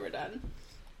thing we've ever done.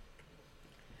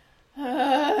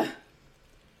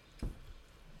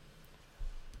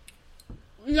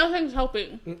 Nothing's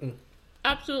helping. Mm-mm.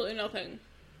 Absolutely nothing.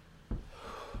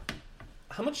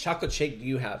 How much chocolate shake do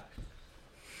you have?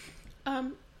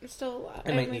 Still a lot.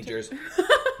 I might need yours.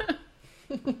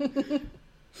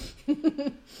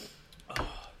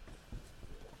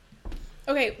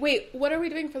 Okay, wait. What are we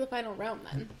doing for the final round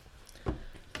then?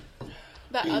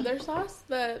 That other sauce?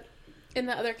 In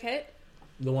the other kit?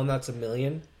 The one that's $1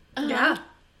 million? Yeah.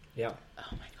 Yeah. Oh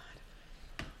my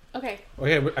god. Okay.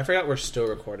 Okay, I forgot we're still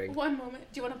recording. One moment.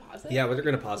 Do you want to pause it? Yeah, we're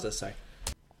going to pause this. Sorry.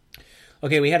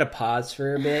 Okay, we had to pause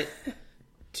for a bit.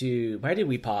 Why did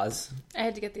we pause? I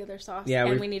had to get the other sauce. Yeah,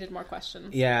 and we needed more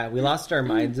questions. Yeah, we lost our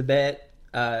minds a bit.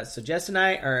 So Jess and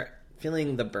I are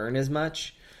feeling the burn as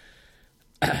much.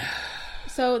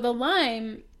 So the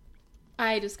lime,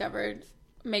 I discovered,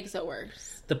 makes it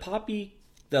worse.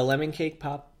 The lemon cake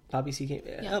poppy seed cake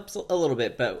helps a little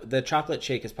bit, but the chocolate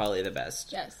shake is probably the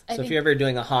best. Yes. So if you're ever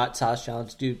doing a hot sauce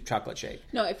challenge, do chocolate shake.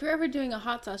 No, if you're ever doing a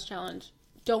hot sauce challenge,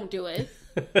 don't do it.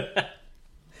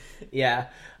 Yeah.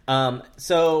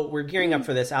 So we're gearing up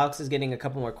for this. Alex is getting a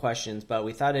couple more questions, but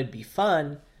we thought it'd be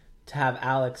fun to have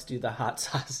Alex do the hot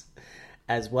sauce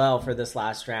as well for this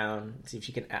last round. See if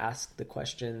she can ask the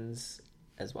questions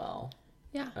as well.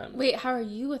 Yeah. Wait, how are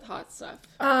you with hot stuff?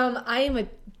 I am a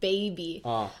baby.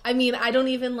 Oh. I mean, I don't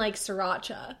even like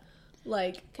sriracha.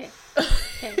 Like,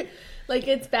 Okay. like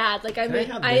it's bad. Like Can I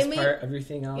have this part,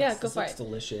 everything else? Yeah, go this for looks it.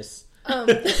 delicious.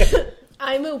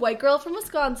 I'm a white girl from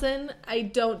Wisconsin. I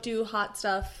don't do hot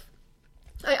stuff.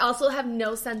 I also have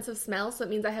no sense of smell, so it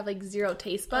means I have like zero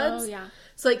taste buds. Oh, yeah.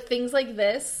 So like things like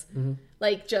this,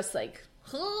 like just like.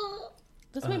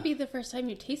 This might be the first time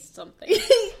you taste something.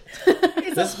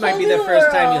 This might be the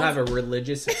first time you'll have a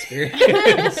religious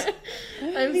experience.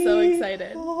 I'm so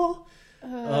excited.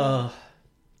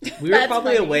 We were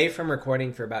probably away from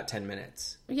recording for about 10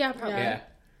 minutes. Yeah, probably. Yeah.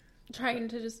 trying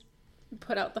to just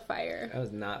put out the fire. That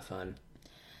was not fun.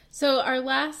 So our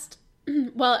last,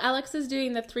 well, Alex is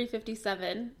doing the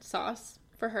 357 sauce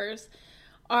for hers.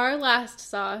 Our last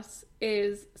sauce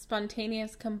is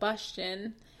spontaneous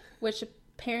combustion, which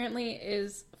apparently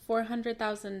is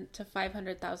 400,000 to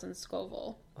 500,000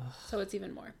 Scoville. Ugh. So it's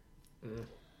even more.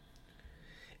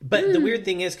 But the weird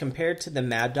thing is, compared to the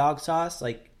Mad Dog sauce,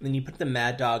 like when you put the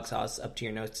Mad Dog sauce up to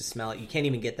your nose to smell it, you can't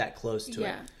even get that close to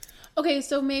it. Okay,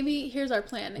 so maybe here's our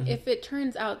plan. Mm-hmm. If it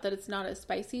turns out that it's not as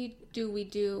spicy, do we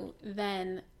do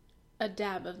then a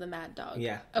dab of the Mad Dog?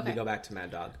 Yeah, we go back to Mad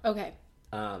Dog. Okay.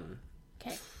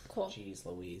 Okay, cool. Jeez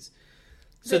Louise.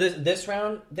 So this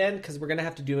round then, because we're gonna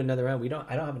have to do another round.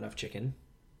 I don't have enough chicken.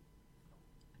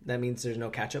 That means there's no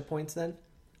catch-up points then?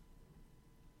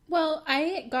 Well,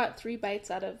 I got 3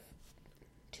 bites out of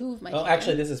 2 of my chicken.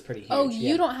 Actually, this is pretty huge. Oh,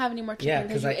 you don't have any more chicken. Yeah,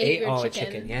 because I ate all the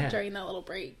chicken during that little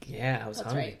break. Yeah, I was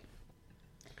hungry. Right.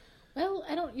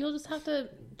 Well, you'll just have to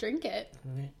drink it.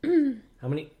 Okay. How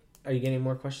many? Are you getting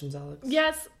more questions, Alex?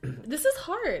 Yes. This is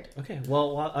hard. Okay.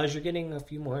 Well, as you're getting a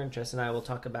few more, Jess and I will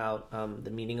talk about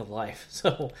the meaning of life.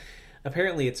 So,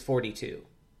 apparently it's 42.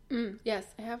 Yes,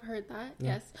 I have heard that.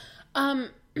 Yeah. Yes.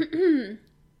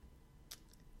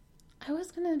 I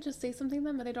was going to just say something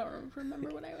then, but I don't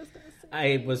remember what I was going to say.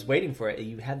 I was waiting for it.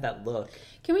 You had that look.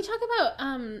 Can we talk about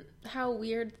how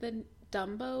weird the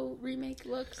Dumbo remake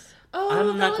looks? Oh,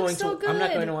 I'm not going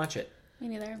to watch it. Me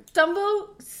neither.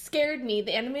 Dumbo scared me.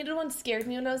 The animated one scared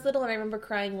me when I was little, and I remember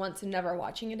crying once and never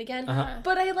watching it again. Uh-huh.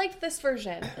 But I liked this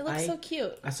version. It looks so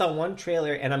cute. I saw one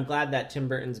trailer, and I'm glad that Tim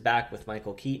Burton's back with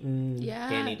Michael Keaton,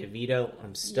 Danny DeVito.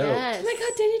 I'm stoked. Yes. Oh my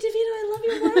God, Danny DeVito, I love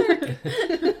your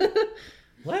work.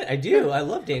 What? I do. I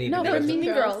love Danny DeVito. No, Mean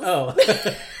Girls. Oh.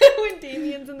 When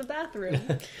Damien's in the bathroom.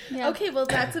 Yeah. Okay, well,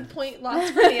 that's a point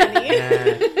lost for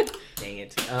Danny. Dang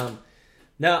it.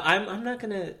 No, I'm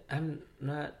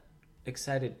not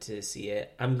excited to see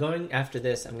it. I'm going after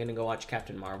this. I'm going to go watch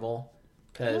Captain Marvel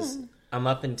because I'm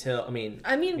up until. I mean,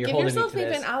 give yourself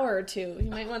maybe an hour or two. You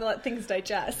might want to let things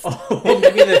digest. Oh,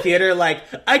 maybe in the theater, like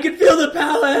I can feel the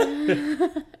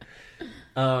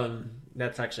palate.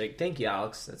 That's actually. Thank you,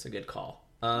 Alex. That's a good call.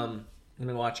 I'm going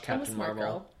to watch Captain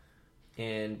Marvel,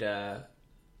 and I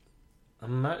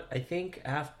think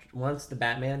once the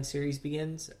Batman series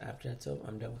begins, after that's over,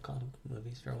 I'm done with comic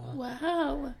movies for a while.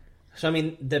 Wow. So, I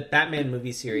mean, the Batman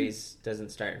movie series doesn't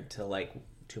start until,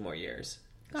 2 more years.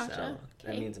 Gotcha. So,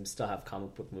 that means I'm still have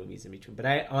comic book movies in between. But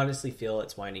I honestly feel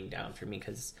it's winding down for me,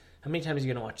 because how many times are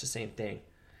you going to watch the same thing?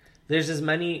 There's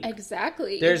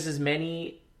Exactly. There's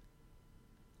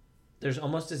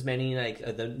almost as many,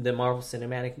 the Marvel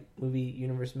Cinematic Movie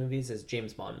Universe movies as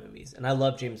James Bond movies. And I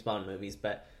love James Bond movies,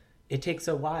 but it takes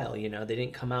a while, They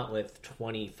didn't come out with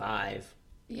 25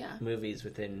 movies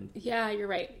within... Yeah, you're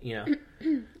right. Yeah.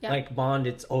 Like Bond,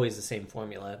 it's always the same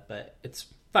formula, but it's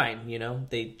fine,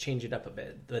 They change it up a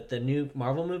bit. But the new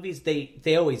Marvel movies,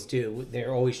 they always do.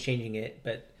 They're always changing it,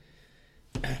 but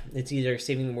it's either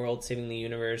saving the world, saving the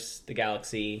universe, the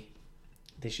galaxy.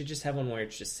 They should just have one where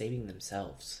it's just saving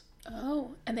themselves.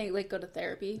 Oh, and they go to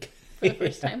therapy for the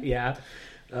first time. Yeah.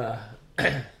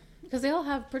 Because they all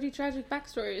have pretty tragic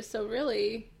backstories, so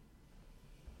really...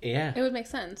 Yeah. It would make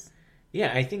sense.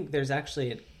 Yeah, I think there's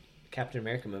actually a Captain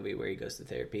America movie where he goes to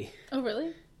therapy. Oh,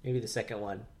 really? Maybe the second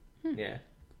one. Yeah.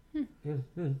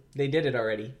 They did it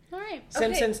already. All right.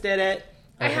 Simpsons did it.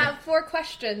 I have 4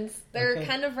 questions. They're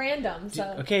kind of random,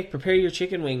 so... Okay, prepare your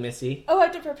chicken wing, Missy. Oh, I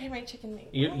have to prepare my chicken wing.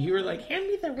 You were like, hand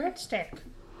me the red stick.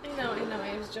 I know,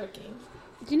 I was joking.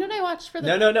 Do you know what I watched for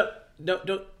the... No,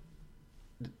 don't.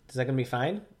 Is that going to be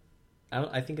fine?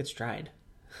 I think it's dried.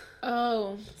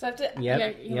 Oh. So I have to...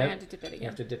 Yep. You might have to dip it again. You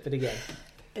have to dip it again.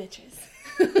 Bitches.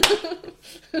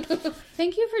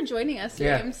 Thank you for joining us today.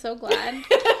 Yeah. I'm so glad.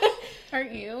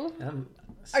 Aren't you?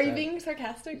 Are you being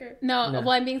sarcastic? Or? No,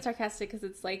 well, I'm being sarcastic because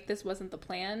it's like this wasn't the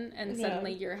plan, and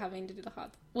suddenly you're having to do the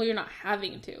hot... Well, you're not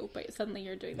having to, but suddenly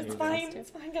you're doing the It's fine,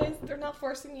 guys. They're not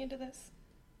forcing me into this.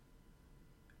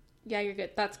 Yeah, you're good.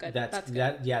 That's good. That's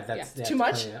good. That's too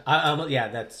much?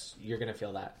 You're going to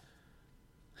feel that.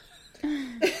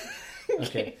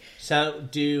 Okay. So,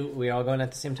 do we all go in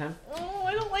at the same time? Oh,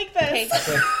 I don't like this.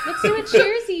 Okay. Let's do a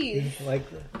cheersies.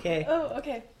 Okay. Oh,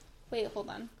 okay. Wait,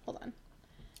 hold on.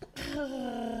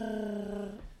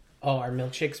 Oh, our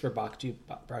milkshakes were brought to you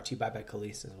by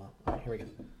Khalees as well. All right, here we go.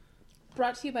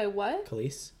 Brought to you by what?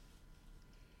 Khalees.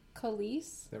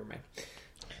 Never mind.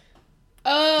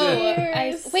 Oh,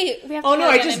 wait. We have to no!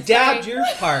 I just dabbed your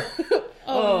part.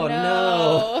 Oh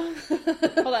no!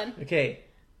 Hold on. Okay.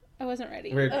 I wasn't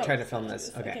ready. We're trying to film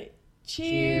this. Okay.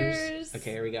 Cheers.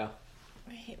 Okay, here we go.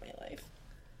 I hate my life.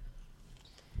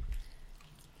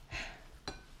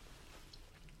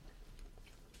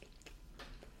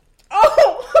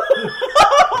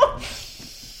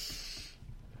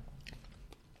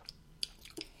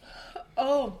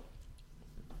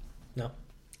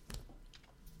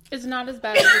 not as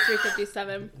bad as the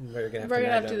 357. We're gonna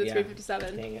have to do the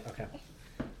 357. Dang it. Okay.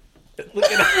 Look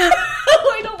at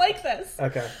I don't like this.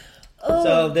 Okay. Oh.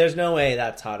 So there's no way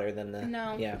that's hotter than the.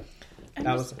 No. Yeah.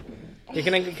 Was. You're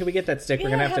gonna. Can we get that stick? We're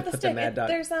gonna have to put the Mad Dog.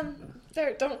 There's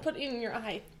there. Don't put it in your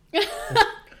eye.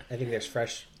 I think there's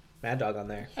fresh Mad Dog on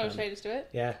there. Oh, should I just do it?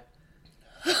 Yeah.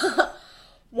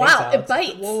 Wow, it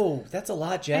bites. Whoa, that's a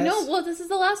lot, Jess. I know. Well, this is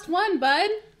the last one, bud.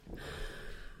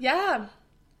 Yeah.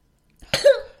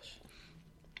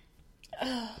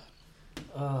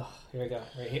 Oh, here we go.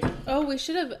 Right here. Oh, we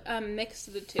should have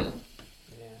mixed the two.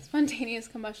 Yeah. Spontaneous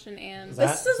combustion and...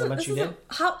 This isn't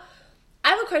how... I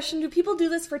have a question. Do people do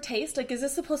this for taste? Like, is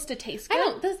this supposed to taste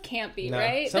good? This can't be, no.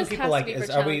 right? Some this people has like to be for it.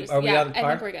 challenges. Are we on the par?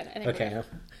 I think we're good. Okay.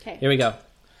 Okay. Here we go.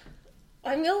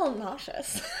 I'm a little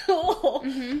nauseous.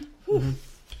 Mm-hmm.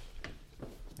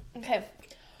 Okay.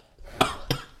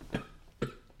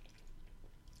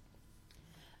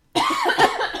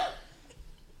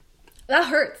 That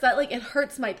hurts. That, like, it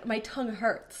hurts. My tongue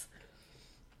hurts.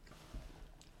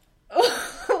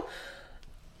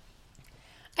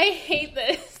 I hate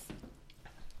this.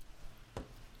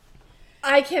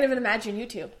 I can't even imagine you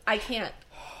two. I can't.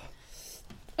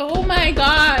 Oh my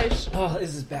gosh. Oh,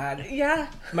 this is bad. Yeah.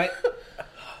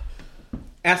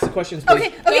 Ask the questions,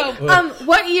 please. Okay.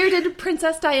 What year did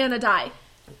Princess Diana die?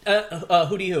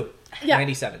 Who do you? Yeah.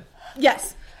 97.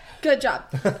 Yes. Good job.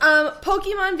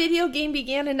 Pokemon video game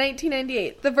began in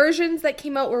 1998. The versions that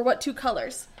came out were what two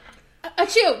colors?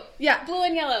 Achoo! Yeah. Blue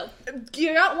and yellow.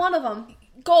 You got one of them.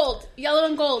 Gold. Yellow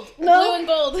and gold. No. Blue and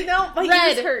gold. No, my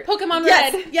red. ears hurt. Pokemon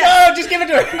yes. red. Yes. No, just give it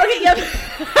to her. Okay, yep.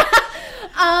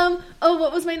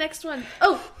 What was my next one?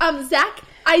 Zach,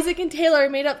 Isaac, and Taylor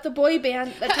made up the boy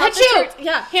band that taught the church.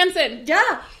 Yeah. Hanson.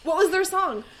 Yeah. What was their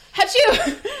song?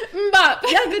 Achoo! Mbop.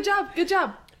 Yeah, good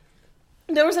job.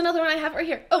 There was another one I have right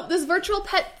here. Oh, this virtual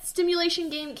pet stimulation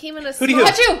game came in a Who do you?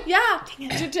 Achoo! Yeah.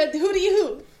 Who do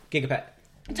you? Gigapet.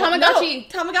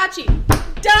 Tamagotchi. No, Tamagotchi.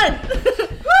 Done.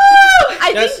 Woo!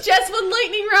 I think Jess won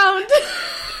lightning round.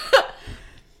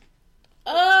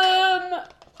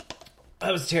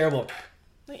 That was terrible.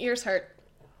 My ears hurt.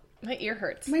 My ear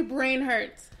hurts. My brain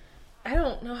hurts. I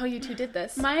don't know how you two did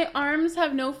this. My arms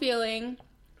have no feeling.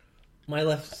 My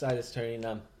left side is turning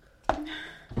numb.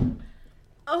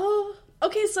 Oh,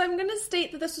 okay, so I'm going to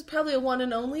state that this was probably a one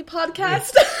and only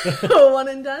podcast. One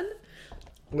and done.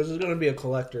 This is going to be a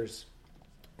collector's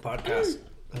podcast.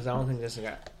 Because I don't think Jess and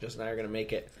I are going to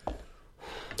make it.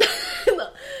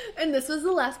 And this was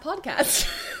the last podcast.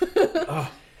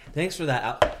 Thanks for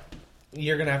that.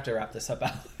 You're going to have to wrap this up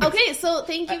out. Okay, so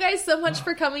thank you guys so much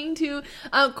for coming to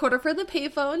Quarter for the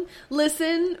Payphone.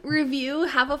 Listen, review,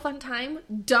 have a fun time.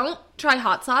 Don't try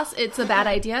hot sauce. It's a bad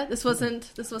idea. This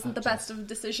wasn't the best of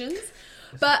decisions.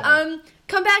 But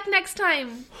come back next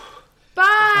time.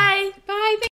 Bye.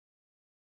 Bye.